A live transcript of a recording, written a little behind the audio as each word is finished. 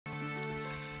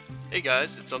Hey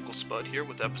guys, it's Uncle Spud here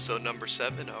with episode number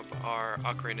 7 of our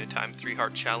Ocarina of Time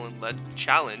 3-Heart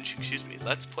Challenge,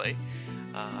 Let's Play.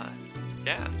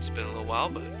 Yeah, it's been a little while,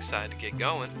 but I'm excited to get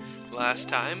going. Last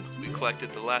time, we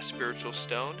collected the last spiritual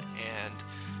stone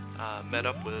and met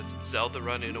up with Zelda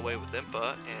running away with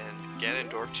Impa and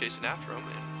Gannondorf chasing after him,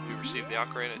 and we received the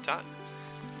Ocarina of Time.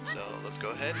 So let's go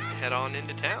ahead and head on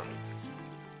into town.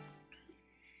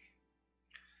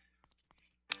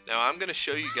 Now I'm going to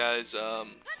show you guys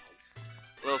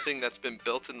little thing that's been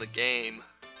built in the game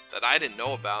that I didn't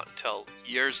know about until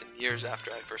years and years after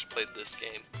I first played this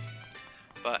game.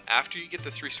 But after you get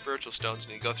the 3 spiritual stones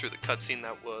and you go through the cutscene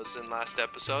that was in last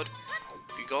episode,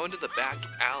 if you go into the back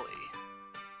alley,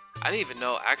 I didn't even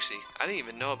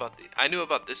know about I knew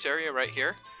about this area right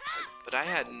here, but I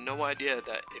had no idea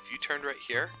that if you turned right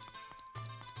here,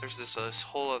 there's this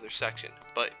whole other section.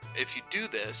 But if you do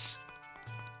this,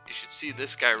 you should see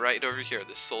this guy right over here,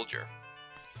 this soldier.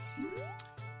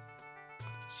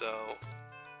 So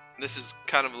this is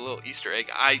kind of a little Easter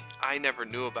egg I never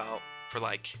knew about for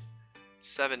like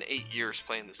 7-8 years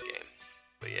playing this game.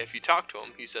 But yeah, if you talk to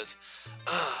him, he says,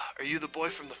 are you the boy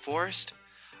from the forest?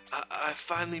 I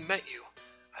finally met you.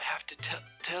 I have to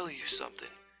tell you something.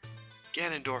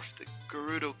 Gannondorf, the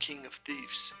Gerudo king of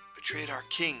thieves, betrayed our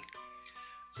king.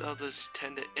 Zelda's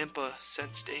attendant Impa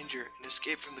sensed danger and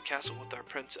escaped from the castle with our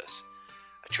princess.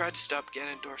 I tried to stop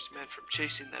Gannondorf's men from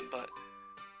chasing them, but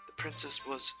the princess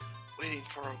was waiting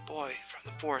for a boy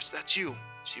from the forest. That's you.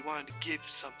 She wanted to give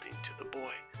something to the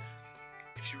boy.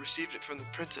 If you received it from the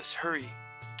princess, hurry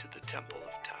to the Temple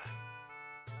of Time.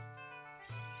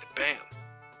 And bam.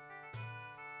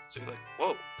 So you're like,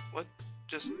 whoa, what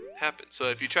just happened? So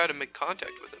if you try to make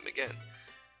contact with him again,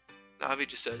 Navi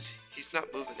just says he's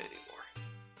not moving anymore.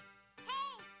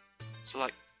 So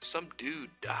like, some dude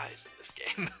dies in this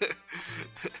game.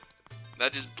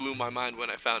 That just blew my mind when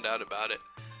I found out about it.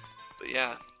 But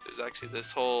yeah, there's actually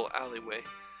this whole alleyway.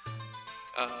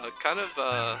 Kind of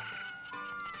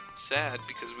sad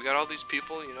because we got all these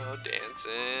people, you know,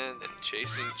 dancing and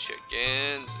chasing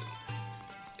chickens and,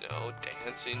 you know,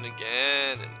 dancing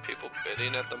again, and people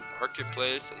bidding at the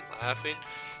marketplace and laughing.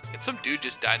 And some dude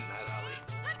just died in that alley.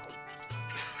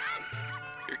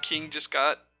 Your king just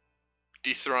got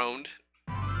dethroned.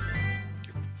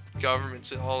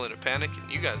 Government's all in a panic,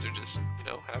 and you guys are just, you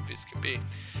know, happy as can be.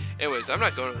 Anyways, I'm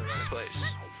not going to the right place.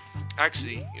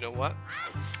 Actually, you know what?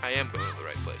 I am going to the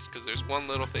right place, because there's one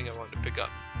little thing I wanted to pick up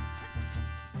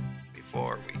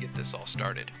before we get this all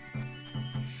started.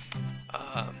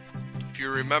 If you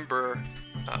remember,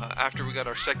 after we got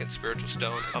our second spiritual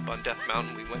stone up on Death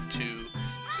Mountain, we went to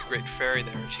the Great Fairy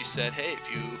there, and she said, hey,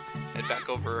 if you head back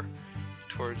over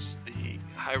towards the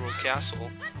Hyrule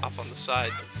Castle off on the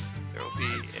side, there will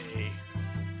be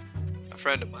a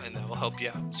friend of mine that will help you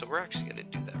out. So we're actually going to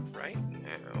do that right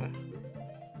now. And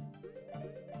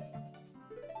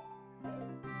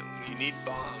you need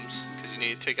bombs, because you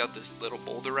need to take out this little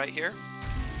boulder right here.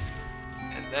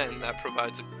 And then that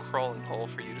provides a crawling hole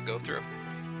for you to go through.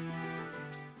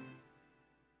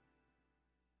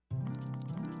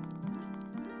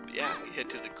 But yeah, we head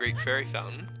to the Great Fairy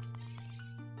Fountain.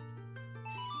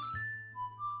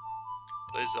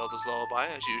 Play Zelda's Lullaby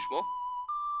as usual.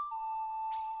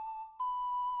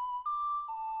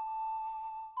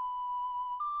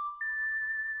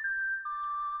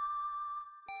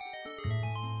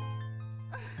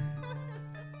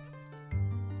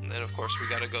 And then of course we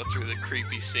gotta go through the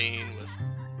creepy scene with...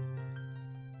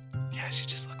 Yeah, she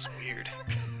just looks weird.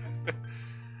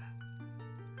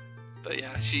 But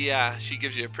yeah, she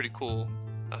gives you a pretty cool...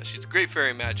 she's a great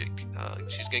fairy magic.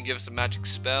 She's gonna give us a magic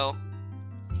spell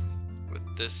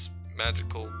with this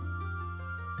magical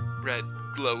red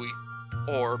glowy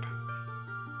orb,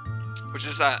 which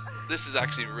is this is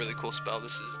actually a really cool spell.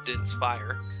 This is Din's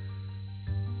Fire.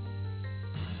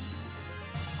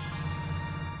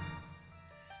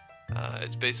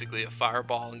 It's basically a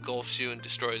fireball, engulfs you and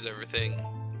destroys everything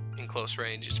in close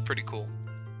range. It's pretty cool.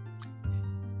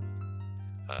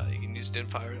 You can use Din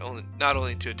Fire not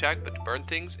only to attack but to burn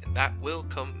things, and that will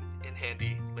come in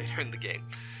handy later in the game.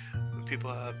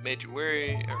 People have made you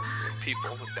worry, or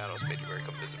people with battles made you worry,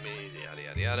 come visit me, yada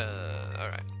yada yada.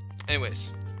 Alright.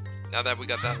 Anyways, now that we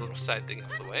got that little side thing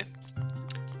out of the way,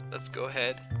 let's go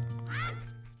ahead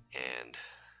and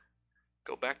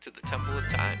go back to the Temple of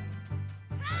Time.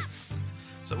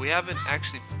 So we haven't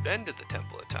actually been to the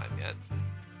Temple of Time yet.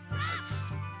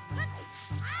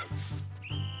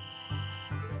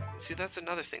 See, that's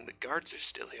another thing, the guards are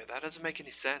still here. That doesn't make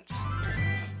any sense.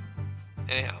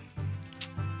 Anyhow.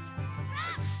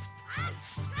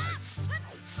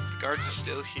 Guards are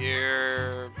still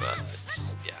here, but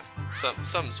yeah,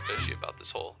 something's fishy about this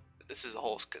whole This is a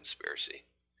whole conspiracy.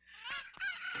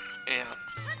 And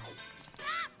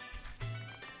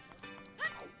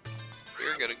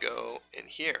we're gonna go in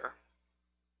here.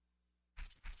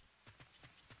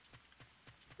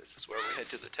 This is where we head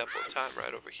to the Temple of Time,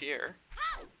 right over here.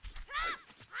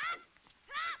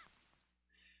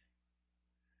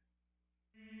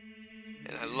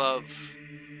 And I love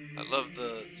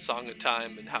the Song of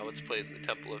Time and how it's played in the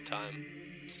Temple of Time.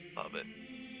 Just love it.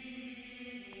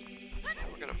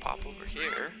 And we're gonna pop over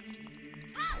here.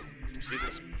 You see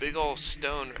this big old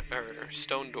stone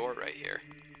door right here.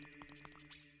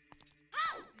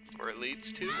 Where it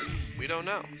leads to, we don't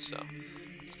know. So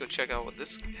let's go check out what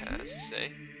this has to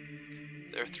say.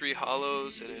 There are 3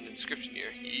 hollows and an inscription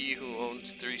here. Ye who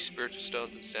owns 3 spiritual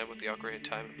stones and stand with the Ocarina of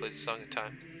Time and plays the Song of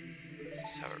Time.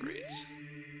 This is how it reads.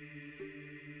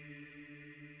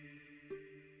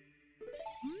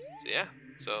 So yeah,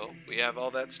 so we have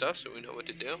all that stuff, so we know what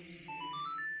to do.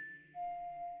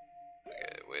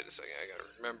 Okay, wait a second, I gotta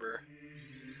remember.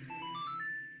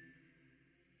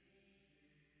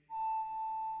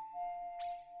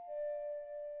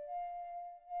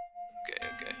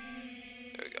 Okay,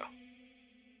 there we go.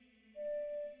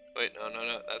 Wait,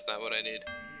 no, that's not what I need.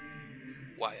 It's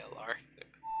YLR.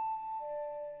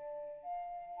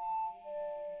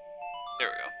 There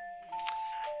we go.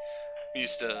 I'm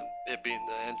used to it being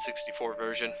the N64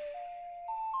 version.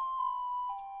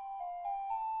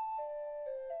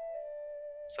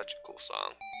 Such a cool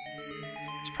song.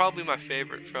 It's probably my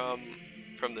favorite from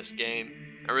this game.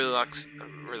 I really like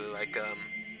the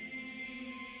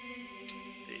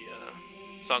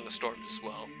Song of Storms as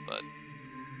well, but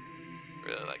I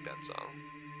really like that song.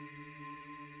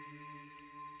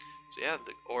 So yeah,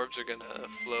 the orbs are gonna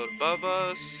float above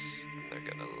us, and they're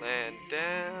gonna land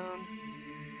down.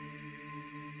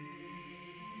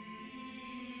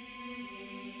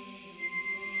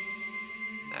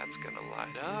 That's gonna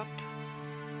light up.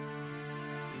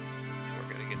 And we're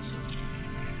gonna get some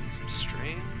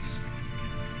strings.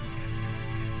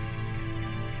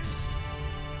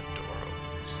 The door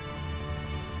opens.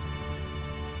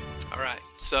 Alright,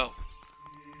 so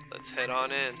let's head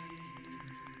on in.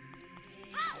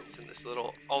 It's in this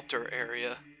little altar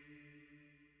area.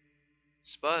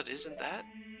 Spud, isn't that?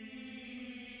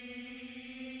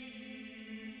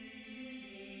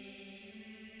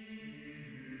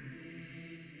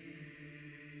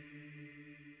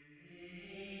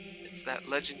 It's that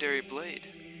legendary blade.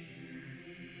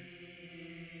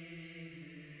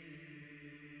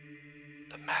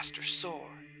 The Master Sword.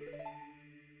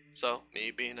 So,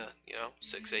 me being a,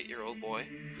 6, 8-year-old boy,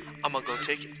 I'm gonna go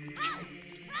take it.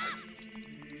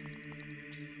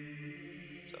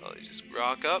 So you just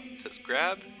rock up, it says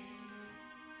grab.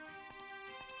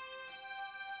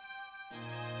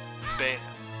 Bam,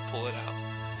 pull it out.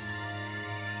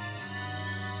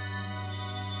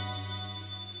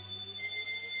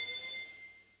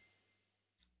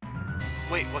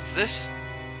 Wait, what's this?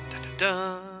 Dun dun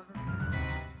dun.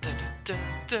 Dun dun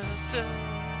dun dun.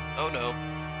 Oh no.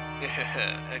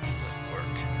 Excellent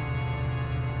work.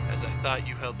 As I thought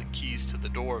you held the keys to the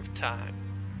door of time.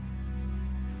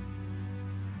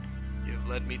 You have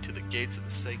led me to the gates of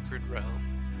the sacred realm.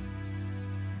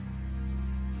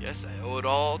 Yes, I owe it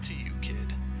all to you,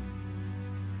 kid.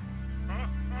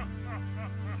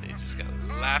 And he's just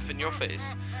gonna laugh in your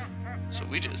face. So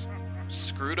we just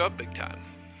screwed up big time.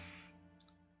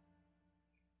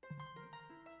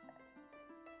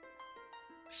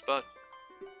 Spud.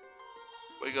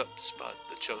 Wake up, Spud,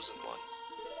 the chosen one.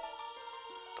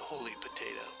 The holy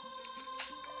potato.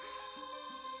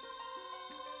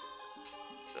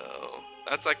 So,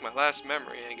 that's like my last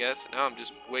memory, I guess. And now I'm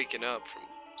just waking up from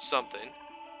something.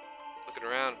 Looking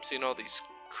around, I'm seeing all these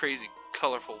crazy,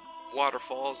 colorful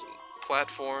waterfalls and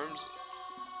platforms.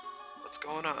 And what's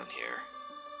going on here?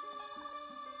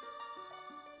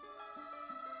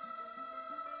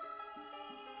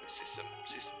 See some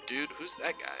dude. Who's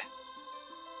that guy?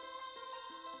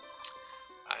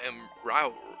 I am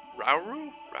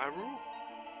Rauru,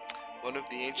 one of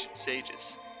the ancient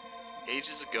sages.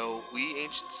 Ages ago, we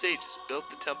ancient sages built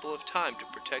the Temple of Time to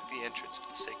protect the entrance of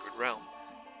the sacred realm.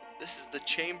 This is the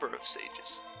Chamber of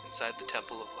Sages, inside the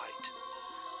Temple of Light.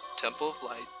 The Temple of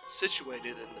Light,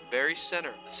 situated in the very center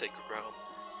of the sacred realm,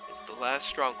 is the last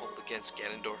stronghold against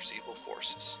Gannondorf's evil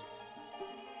forces.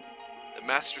 The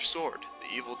Master Sword,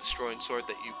 the evil destroying sword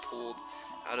that you pulled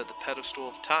out of the pedestal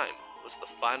of time, was the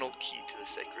final key to the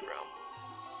sacred realm.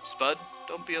 Spud,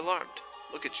 don't be alarmed.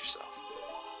 Look at yourself.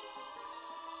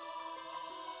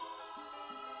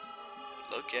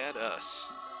 Look at us.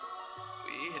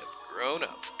 We have grown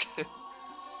up.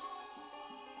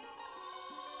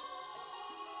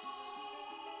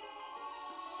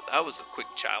 that was a quick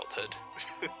childhood.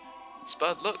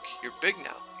 Spud, look, you're big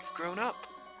now. You've grown up.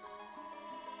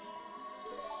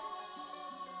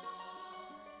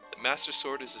 The Master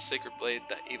Sword is a sacred blade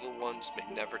that evil ones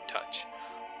may never touch.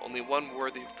 Only one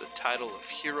worthy of the title of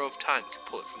Hero of Time can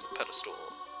pull it from the pedestal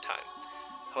of time.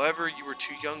 However, you were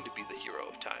too young to be the Hero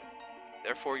of Time.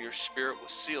 Therefore, your spirit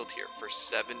was sealed here for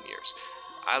 7 years.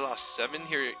 I lost 7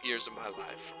 years of my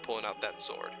life for pulling out that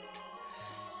sword.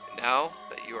 And now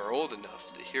that you are old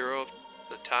enough, the Hero of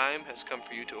the Time has come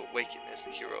for you to awaken as the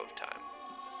Hero of Time.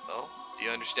 Well, do you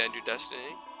understand your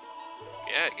destiny?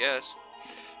 Yeah, I guess.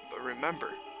 But remember,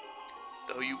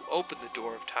 though you opened the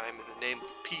door of time in the name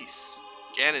of peace,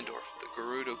 Gannondorf, the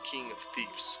Gerudo King of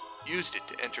Thieves, used it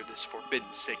to enter this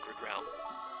forbidden sacred realm.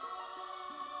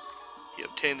 He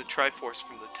obtained the Triforce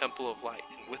from the Temple of Light,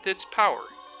 and with its power,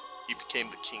 he became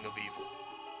the King of Evil.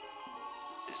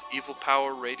 His evil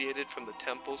power radiated from the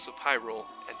temples of Hyrule,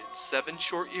 and in 7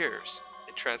 short years,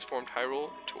 it transformed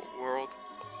Hyrule into a world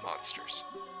of monsters.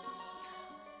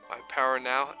 My power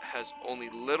now has only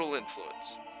little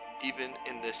influence, even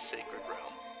in this sacred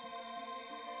realm.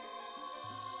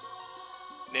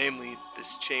 Namely,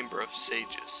 this chamber of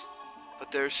sages.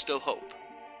 But there is still hope.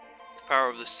 The power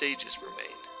of the sages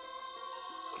remain.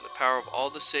 When the power of all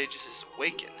the sages is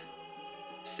awakened,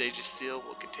 the sage's seal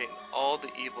will contain all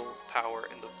the evil power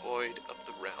in the void of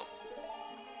the realm.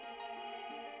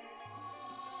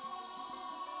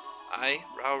 I,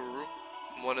 Rauru,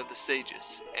 am one of the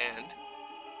sages, and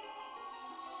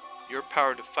your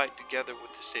power to fight together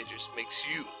with the sages makes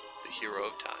you the Hero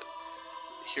of Time.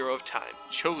 The Hero of Time,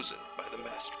 chosen by the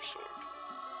Master Sword.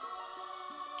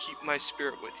 Keep my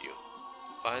spirit with you.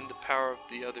 Find the power of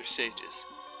the other sages,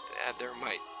 and add their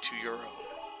might to your own.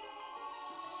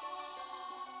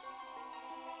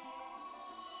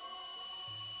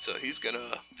 So he's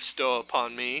gonna bestow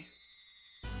upon me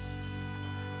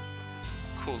this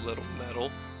cool little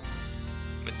metal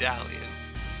medallion.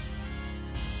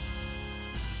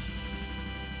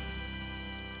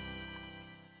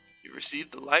 You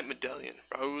received the light medallion.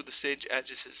 Raoul the Sage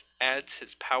adds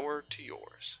his power to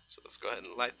yours. So let's go ahead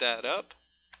and light that up.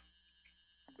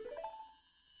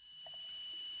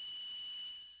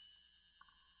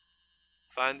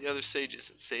 Find the other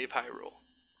sages and save Hyrule.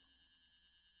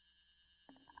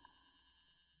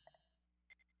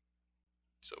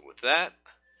 So with that,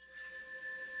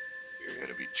 you're going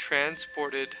to be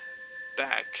transported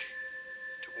back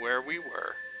to where we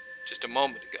were just a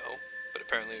moment ago, but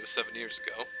apparently it was 7 years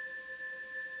ago.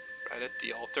 Right at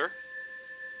the altar,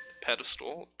 the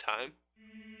pedestal of time.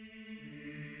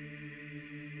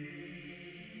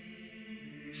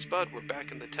 Spud, we're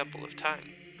back in the Temple of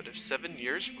Time, but if 7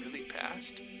 years really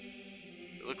passed,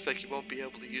 it looks like you won't be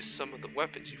able to use some of the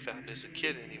weapons you found as a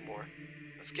kid anymore.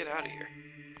 Let's get out of here.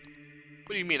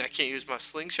 What do you mean I can't use my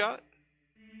slingshot?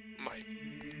 My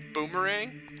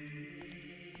boomerang?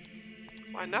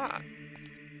 Why not?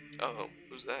 Uh-oh,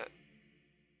 who's that?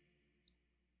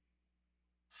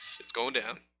 It's going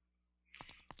down.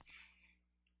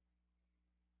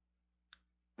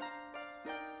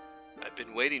 I've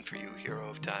been waiting for you, Hero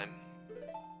of Time.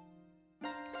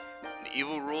 When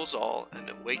evil rules all, an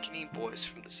awakening voice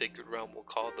from the sacred realm will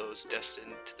call those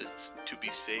destined to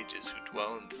be sages who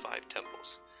dwell in the 5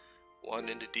 temples. One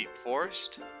in a deep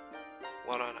forest,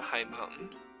 one on a high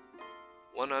mountain,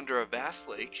 one under a vast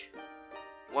lake,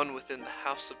 one within the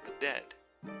house of the dead,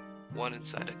 one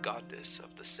inside a goddess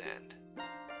of the sand.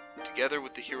 Together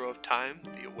with the Hero of Time,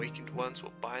 the awakened ones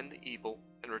will bind the evil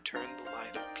and return the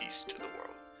light of peace to the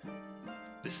world.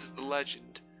 This is the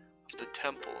legend of the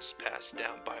temples passed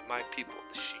down by my people,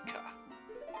 the Sheikah.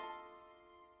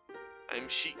 I am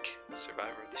Sheik,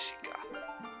 survivor of the Sheikah.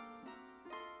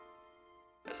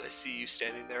 As I see you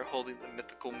standing there holding the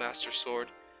mythical Master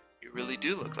Sword, you really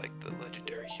do look like the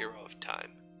legendary Hero of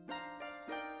Time.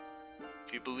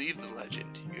 If you believe the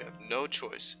legend, you have no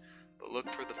choice but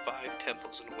look for the 5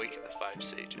 temples and awaken the 5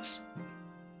 sages.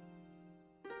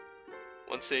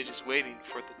 One sage is waiting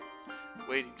for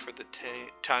the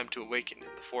time to awaken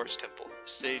in the Forest Temple.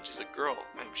 The sage is a girl,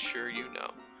 I'm sure you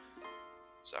know.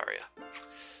 Zarya.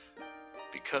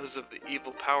 Because of the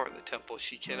evil power in the temple,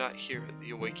 she cannot hear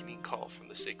the awakening call from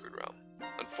the sacred realm.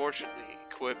 Unfortunately,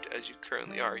 equipped as you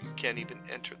currently are, you can't even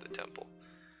enter the temple.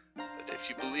 But if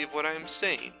you believe what I am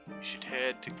saying, you should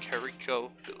head to Kariko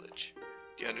village.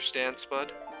 Do you understand,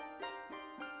 Spud?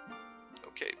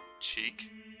 Okay, Sheik.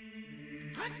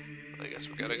 I guess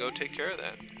we gotta go take care of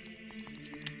that.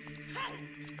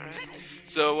 Alright.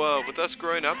 So, with us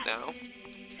growing up now,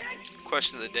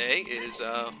 question of the day is,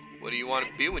 what do you want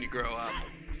to be when you grow up?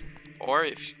 Or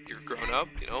if you're grown up,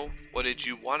 you know, what did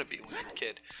you want to be when you were a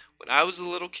kid? When I was a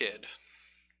little kid,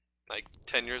 like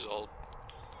 10 years old.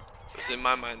 It was in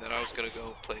my mind that I was going to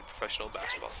go play professional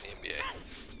basketball in the NBA.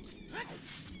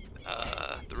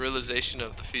 The realization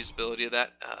of the feasibility of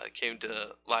that came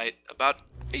to light about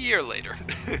a year later.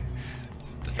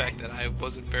 The fact that I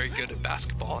wasn't very good at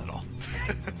basketball at all.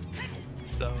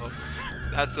 So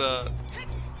that's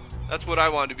what I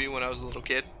wanted to be when I was a little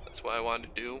kid. That's what I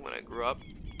wanted to do when I grew up.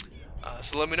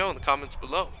 So let me know in the comments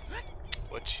below.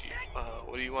 What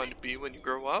do you want to be when you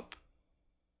grow up?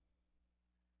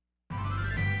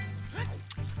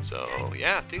 So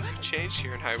yeah, things have changed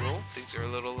here in Hyrule. Things are a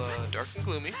little dark and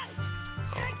gloomy.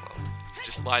 Oh, well,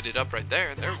 just light it up right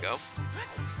there. There we go.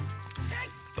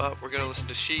 But we're gonna listen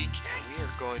to Sheik, and we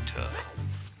are going to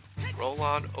roll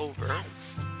on over to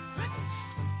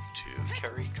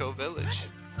Kariko Village.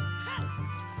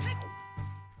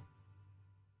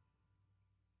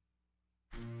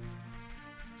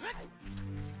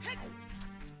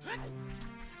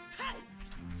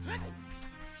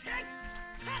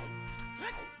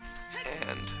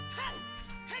 And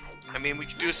I mean, we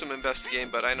could do some investigating,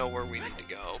 but I know where we need to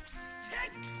go.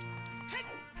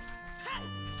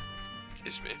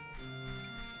 Excuse me.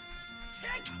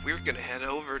 We're gonna head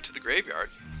over to the graveyard,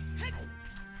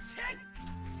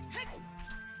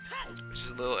 which is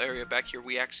a little area back here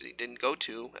we actually didn't go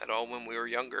to at all when we were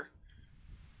younger.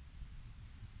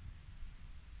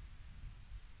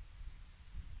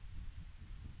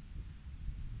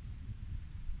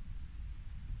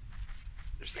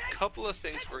 There's a couple of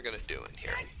things we're gonna do in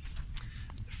here.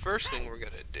 The first thing we're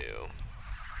gonna do,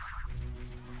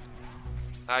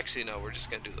 actually no, we're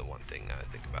just gonna do the one thing now I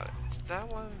think about it. Is that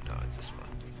one? No, it's this one.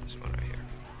 This one right here.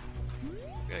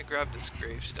 We're gonna grab this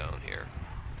gravestone here.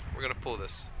 We're gonna pull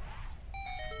this.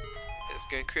 And it's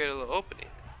gonna create a little opening.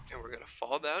 And we're gonna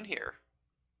fall down here.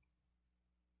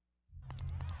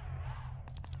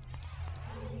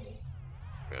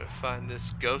 We're gonna find this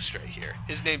ghost right here.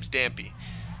 His name's Dampy.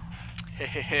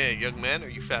 Hey, young man, are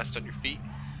you fast on your feet?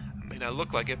 I may not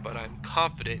look like it, but I'm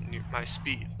confident in my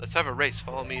speed. Let's have a race.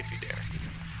 Follow me if you dare.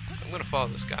 I'm gonna follow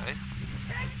this guy,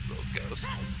 this little ghost.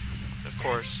 And of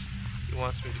course, he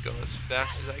wants me to go as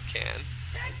fast as I can.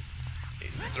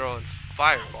 He's throwing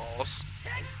fireballs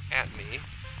at me.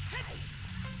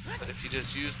 But if you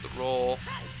just use the roll,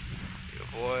 you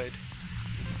avoid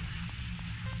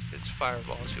his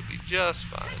fireballs, you'll be just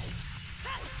fine.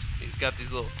 He's got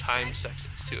these little time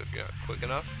sections too if you're not quick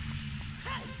enough.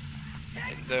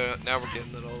 And now we're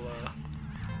getting little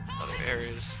other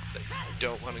areas that you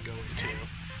don't want to go into.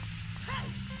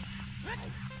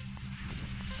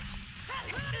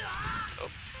 Oh,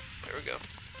 there we go.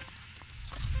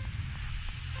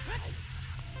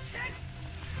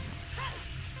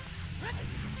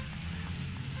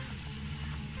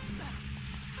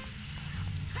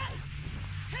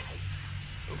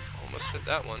 Oh, almost hit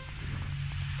that one.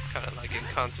 Kind of like in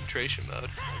concentration mode.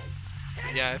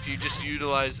 But yeah, if you just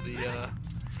utilize the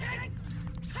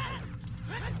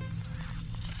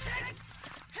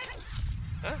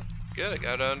good, I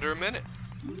got under a minute.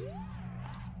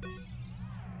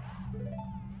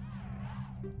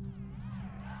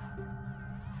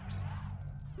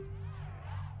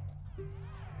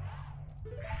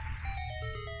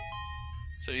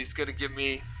 So he's gonna give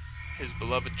me his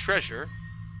beloved treasure,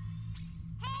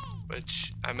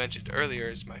 which I mentioned earlier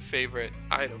is my favorite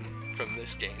item from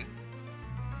this game,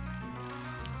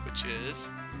 which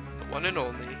is the one and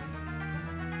only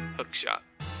hookshot.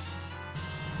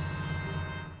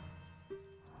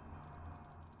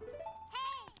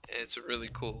 And it's a really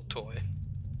cool toy.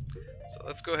 So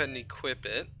let's go ahead and equip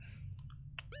it.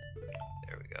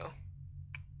 There we go.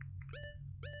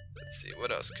 Let's see,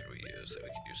 what else could we use? We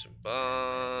could use some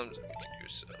bombs, we could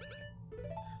use some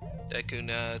Deku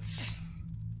nuts.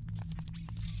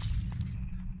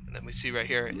 And then we see right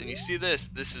here, and you see this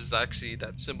is actually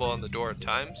that symbol on the door of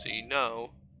time, so you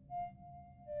know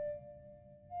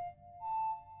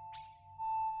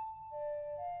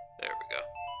there we go.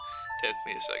 Took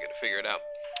me a second to figure it out.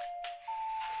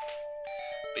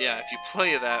 But yeah, if you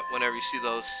play that whenever you see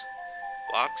those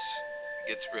blocks,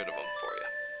 it gets rid of them for you.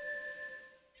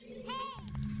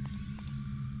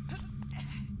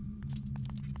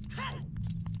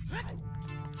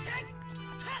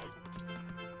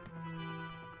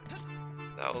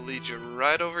 That will lead you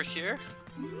right over here.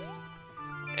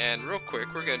 And real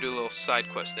quick, we're going to do a little side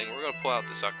quest thing. We're going to pull out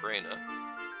this ocarina.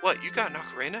 What, you got an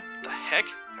ocarina? What the heck?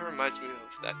 That reminds me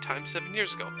of that time 7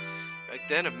 years ago. Back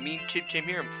then, a mean kid came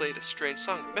here and played a strange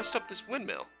song and messed up this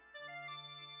windmill.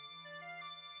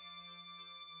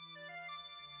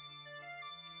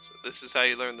 So this is how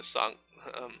you learn the song.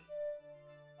 The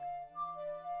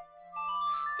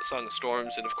Song of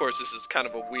Storms. And of course, this is kind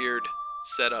of a weird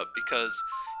setup because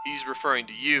he's referring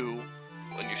to you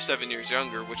when you're 7 years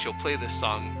younger, which you'll play this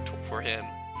song for him.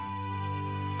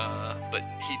 But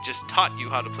he just taught you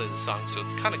how to play the song, so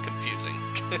it's kind of confusing.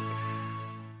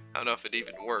 I don't know if it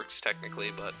even works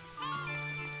technically, but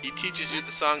he teaches you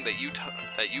the song that you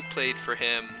played for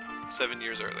him 7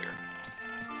 years earlier.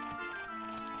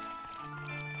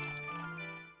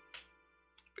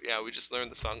 But yeah, we just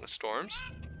learned the Song of Storms.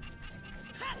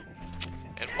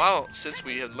 And since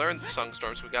we had learned the Song of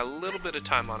Storms, we got a little bit of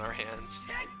time on our hands.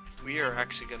 We are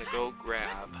actually going to go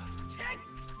grab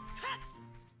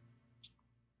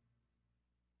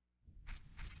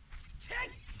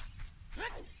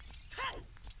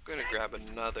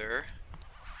another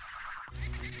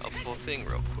helpful thing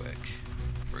real quick.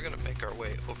 We're gonna make our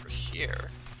way over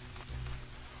here.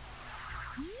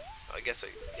 I guess I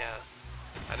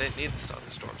didn't need the Song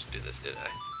of Storms to do this, did I?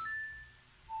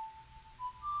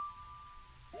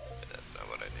 That's not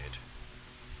what I need.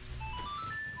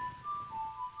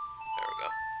 There we go.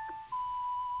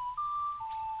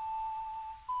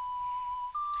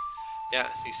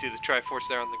 Yeah, so you see the Triforce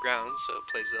there on the ground, so it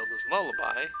plays Zelda's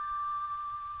Lullaby.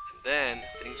 Then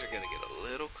things are gonna get a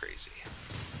little crazy.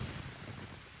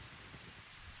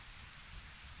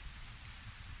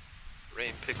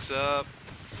 Rain picks up,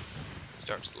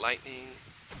 starts lightning.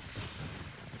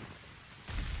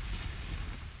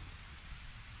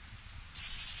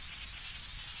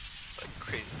 It's like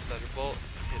crazy thunderbolt,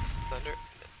 hits the thunder,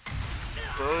 and then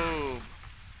boom!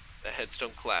 The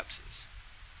headstone collapses.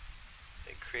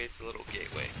 It creates a little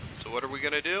gateway. So what are we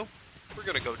gonna do? We're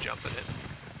gonna go jump in it.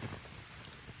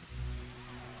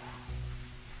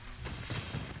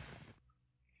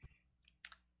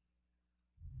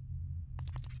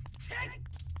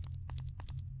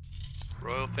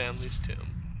 Royal Family's tomb.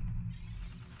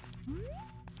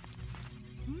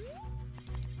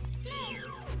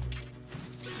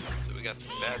 So we got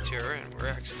some bats here, and we're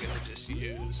actually going to just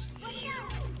use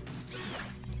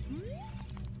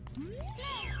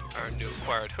our new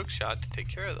acquired hookshot to take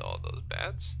care of all those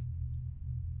bats.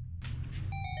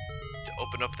 To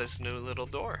open up this new little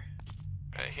door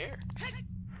right here.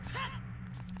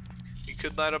 You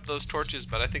could light up those torches,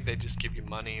 but I think they just give you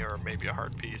money or maybe a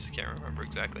heart piece. I can't remember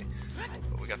exactly.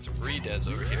 But we got some re-deads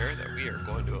over here that we are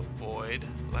going to avoid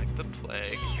like the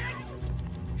plague.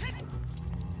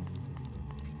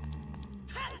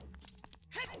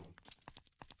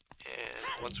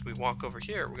 And once we walk over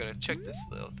here, we're going to check this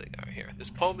little thing out here. This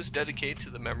poem is dedicated to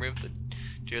the memory of the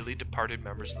dearly departed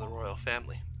members of the royal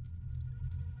family.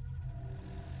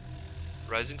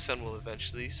 The rising sun will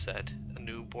eventually set, a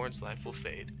newborn's life will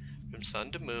fade. From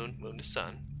sun to moon, moon to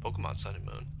sun, Pokemon Sun and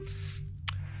Moon.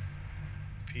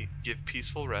 Give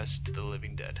peaceful rest to the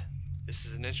living dead. This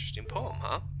is an interesting poem,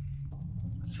 huh?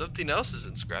 Something else is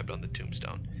inscribed on the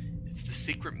tombstone. It's the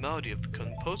secret melody of the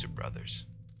composer brothers.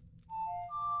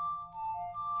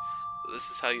 So this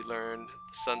is how you learn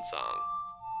the Sun Song.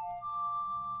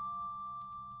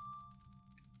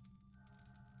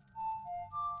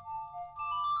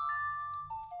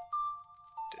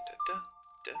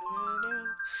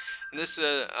 And this,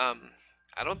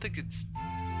 I don't think it's,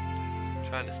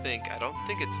 I don't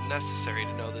think it's necessary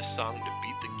to know this song to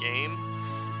beat the game,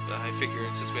 but I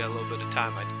figured since we had a little bit of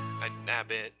time, I'd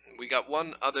nab it. We got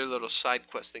one other little side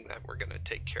quest thing that we're going to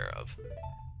take care of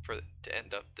to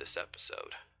end up this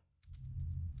episode.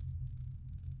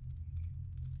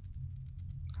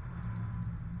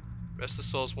 Rest the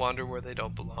souls wander where they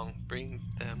don't belong. Bring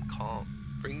them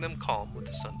calm with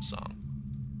the Sun Song.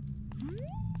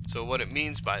 So what it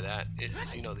means by that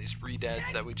is, you know, these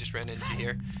re-deads that we just ran into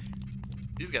here,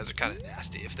 these guys are kind of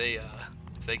nasty. If they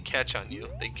catch on you,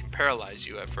 they can paralyze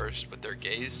you at first with their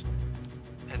gaze,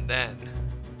 and then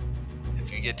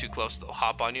if you get too close, they'll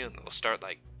hop on you and they'll start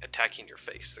like attacking your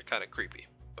face. They're kind of creepy.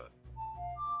 But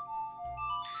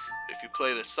if you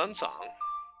play the Sun Song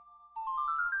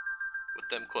with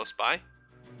them close by,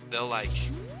 they'll like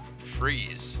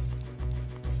freeze,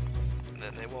 and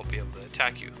then they won't be able to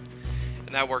attack you.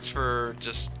 And that works for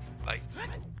just like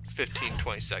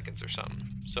 15-20 seconds or something.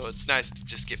 So it's nice to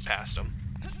just get past them.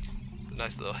 A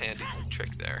nice little handy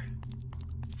trick there.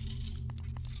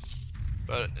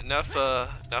 But enough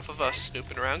of us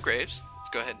snooping around graves. Let's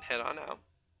go ahead and head on out.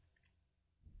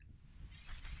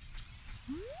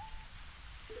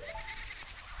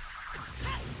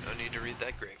 No need to read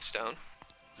that gravestone.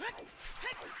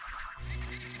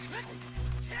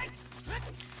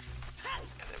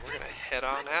 And then we're gonna head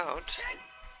on out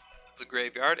of the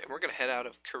graveyard, and we're gonna head out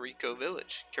of Kakariko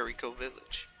Village. Kakariko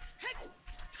Village.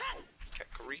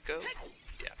 Kakariko?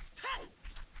 Yeah.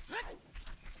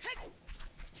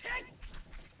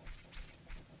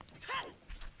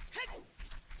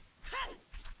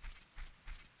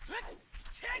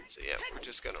 So yeah, we're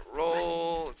just gonna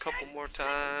roll a couple more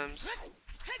times.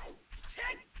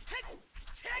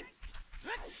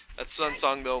 That sun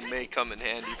song though may come in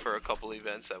handy for a couple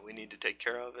events that we need to take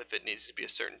care of if it needs to be a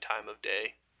certain time of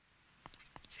day.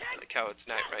 Like how it's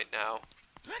night right now.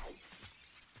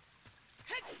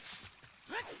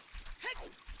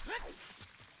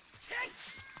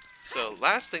 So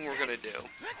last thing we're gonna do is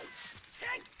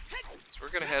we're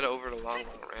gonna head over to Long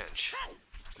Long Ranch.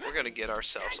 We're gonna get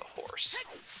ourselves a horse.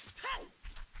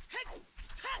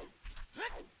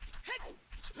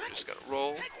 So we're just gonna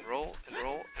roll and roll and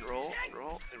roll and roll and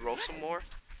roll and roll some more.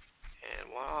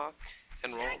 And walk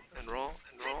and roll and roll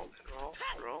and roll and roll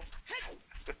and roll.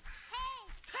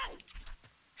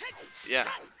 Yeah,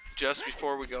 just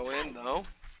before we go in though,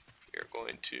 we're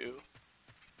going to...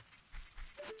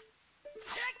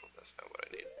 That's not what I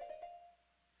need.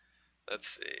 Let's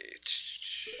see.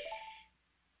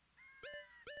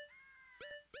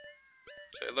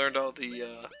 So I learned all these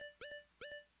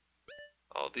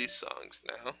songs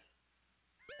now.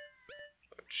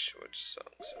 Which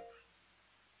songs?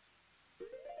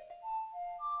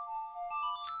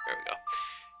 There we go.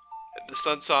 The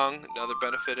sun song, another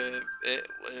benefit of it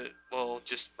will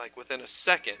just like within a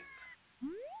second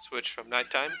switch from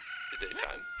nighttime to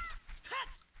daytime,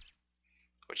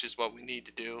 which is what we need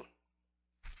to do.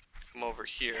 Come over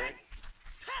here,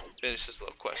 finish this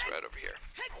little quest right over here.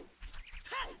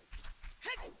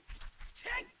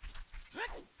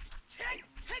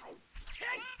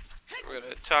 So we're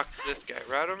gonna talk to this guy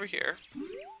right over here.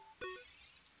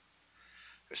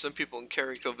 There's some people in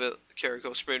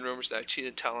Carrico spreading rumors that I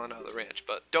cheated Talon out of the ranch,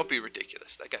 but don't be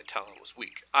ridiculous. That guy Talon was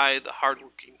weak. I, the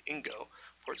hardworking Ingo,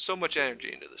 poured so much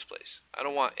energy into this place. I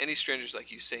don't want any strangers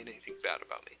like you saying anything bad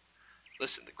about me.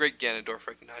 Listen, the great Gannondorf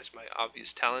recognized my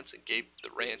obvious talents and gave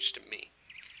the ranch to me.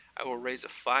 I will raise a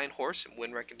fine horse and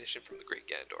win recognition from the great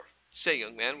Gannondorf. Say,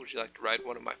 young man, would you like to ride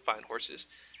one of my fine horses?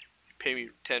 If you pay me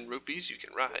 10 rupees, you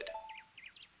can ride.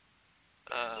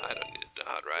 I don't need to know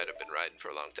how to ride. I've been riding for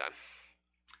a long time.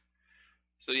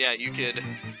 So yeah, you could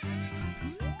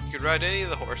ride any of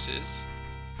the horses.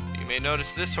 You may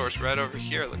notice this horse right over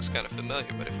here looks kind of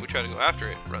familiar, but if we try to go after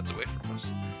it, it runs away from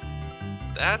us.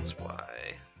 That's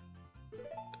why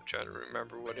I'm trying to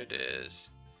remember what it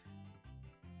is.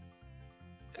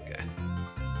 Okay.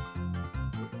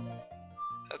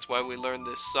 That's why we learned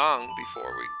this song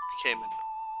before we became a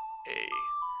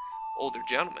older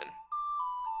gentleman.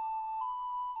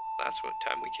 Last one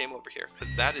time we came over here,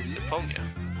 because that is Epona.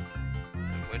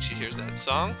 When she hears that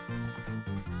song,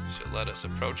 she'll let us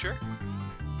approach her,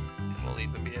 and we'll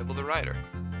even be able to ride her.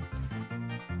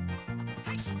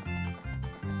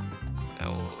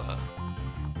 Now we'll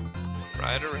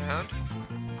ride around,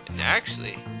 and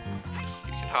actually,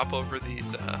 you can hop over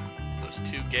these those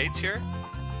two gates here,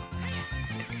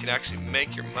 and you can actually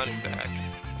make your money back.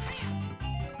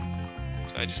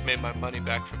 So I just made my money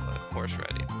back from the horse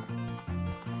riding.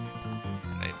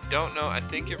 And I don't know, I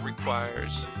think it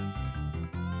requires...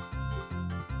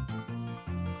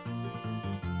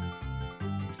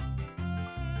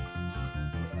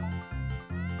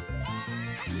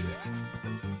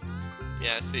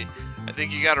 Yeah, see, I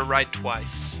think you gotta ride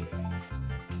twice.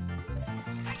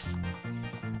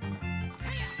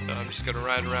 So I'm just gonna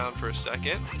ride around for a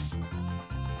second.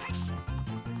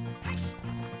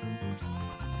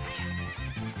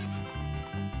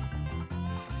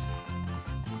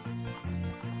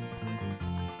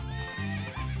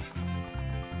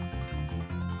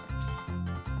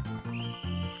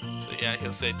 So yeah,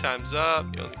 he'll say time's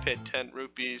up, you only paid 10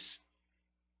 rupees.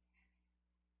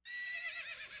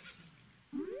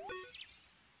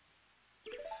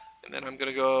 And then I'm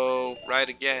gonna go ride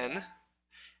again.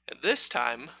 And this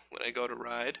time, when I go to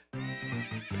ride,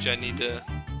 which I need to...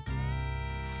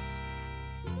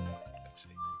 Let's see.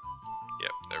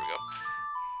 Yep, there we go.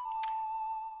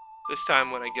 This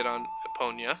time when I get on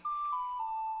Epona,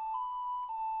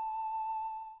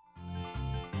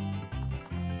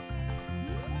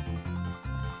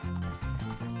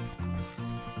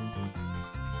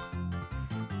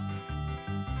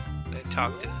 I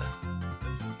talk to him.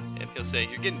 And he'll say,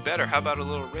 you're getting better, how about a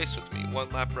little race with me? One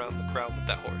lap around the crowd with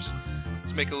that horse.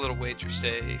 Let's make a little wager,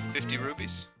 say 50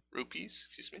 rupees,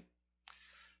 excuse me.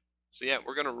 So yeah,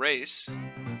 we're gonna race.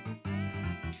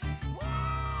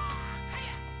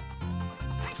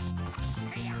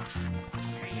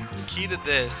 The key to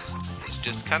this is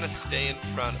just kind of stay in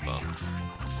front of them.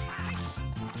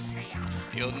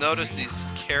 You'll notice these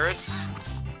carrots.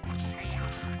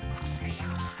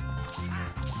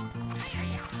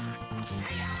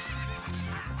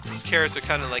 These carrots are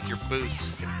kind of like your boosts,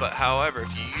 but however,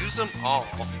 if you use them all,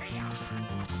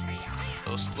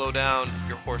 it'll slow down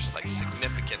your horse like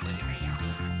significantly.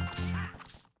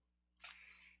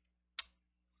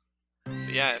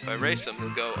 But yeah, if I race him,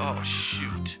 he'll go, oh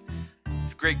shoot.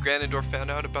 The great Gannondorf found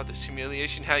out about this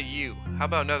humiliation. How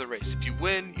about another race? If you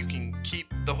win, you can keep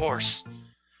the horse.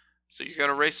 So you're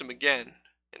gonna race him again,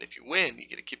 and if you win, you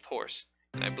get to keep the horse.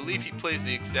 And I believe he plays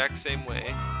the exact same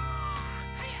way.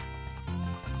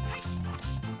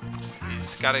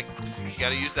 You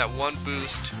gotta use that one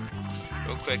boost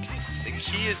real quick. The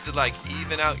key is to like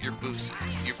even out your boosts.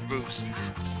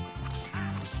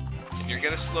 And you're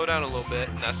gonna slow down a little bit,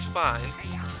 and that's fine.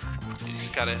 You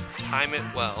just gotta time it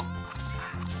well.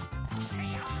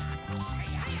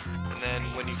 And then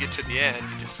when you get to the end,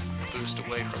 you just boost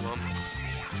away from them.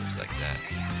 Just like that.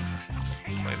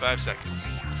 25 seconds.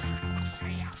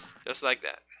 Just like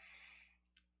that.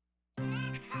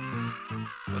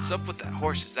 What's up with that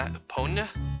horse? Is that Epona?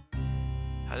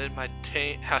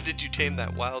 How did you tame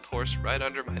that wild horse right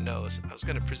under my nose? I was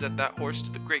gonna present that horse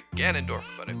to the great Gannondorf,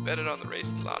 but I bet it on the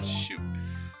race and lost. Shoot.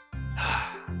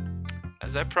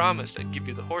 As I promised, I'd give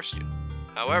you the horse you.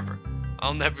 However,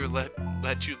 I'll never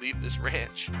let you leave this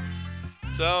ranch.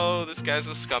 So this guy's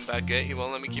a scumbag. He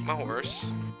won't let me keep my horse.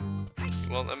 He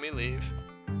won't let me leave.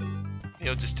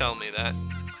 He'll just tell me that.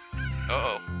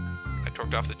 Uh-oh. I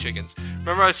torqued off the chickens.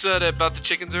 Remember I said about the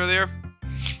chickens earlier?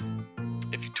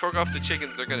 If you torque off the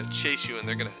chickens, they're gonna chase you and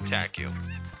they're gonna attack you.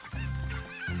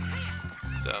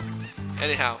 So,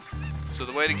 anyhow, so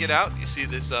the way to get out, you see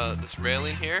this this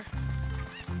railing here?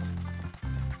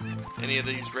 Any of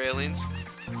these railings?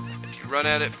 If you run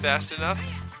at it fast enough,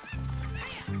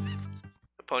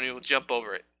 the pony will jump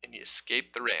over it and you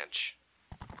escape the ranch.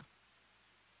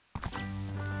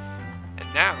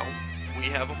 And now we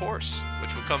have a horse,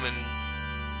 which will come in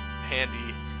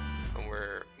handy when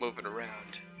we're moving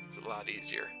around. It's a lot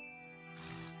easier.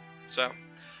 So,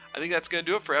 I think that's going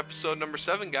to do it for episode number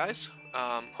 7, guys.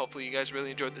 Hopefully you guys really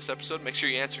enjoyed this episode. Make sure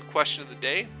you answer question of the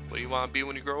day. What do you want to be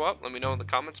when you grow up? Let me know in the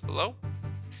comments below.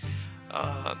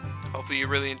 Hopefully you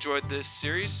really enjoyed this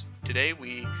series. Today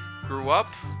we grew up,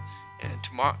 and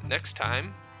next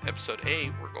time, episode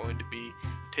 8, we're going to be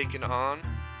taking on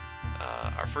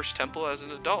our first temple as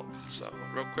an adult. So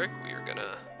real quick, we are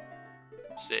gonna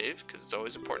save, because it's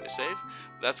always important to save.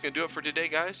 But that's gonna do it for today,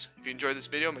 guys. If you enjoyed this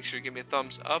video, make sure you give me a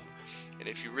thumbs up, and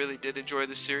if you really did enjoy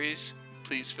this series,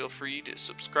 please feel free to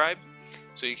subscribe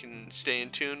so you can stay in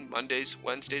tune Mondays,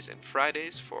 Wednesdays, and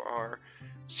Fridays for our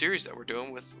series that we're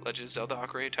doing with Legend of Zelda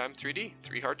Ocarina of Time 3D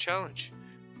 3-Heart Challenge.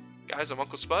 Guys, I'm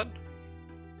Uncle Spud.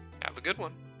 Have a good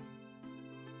one.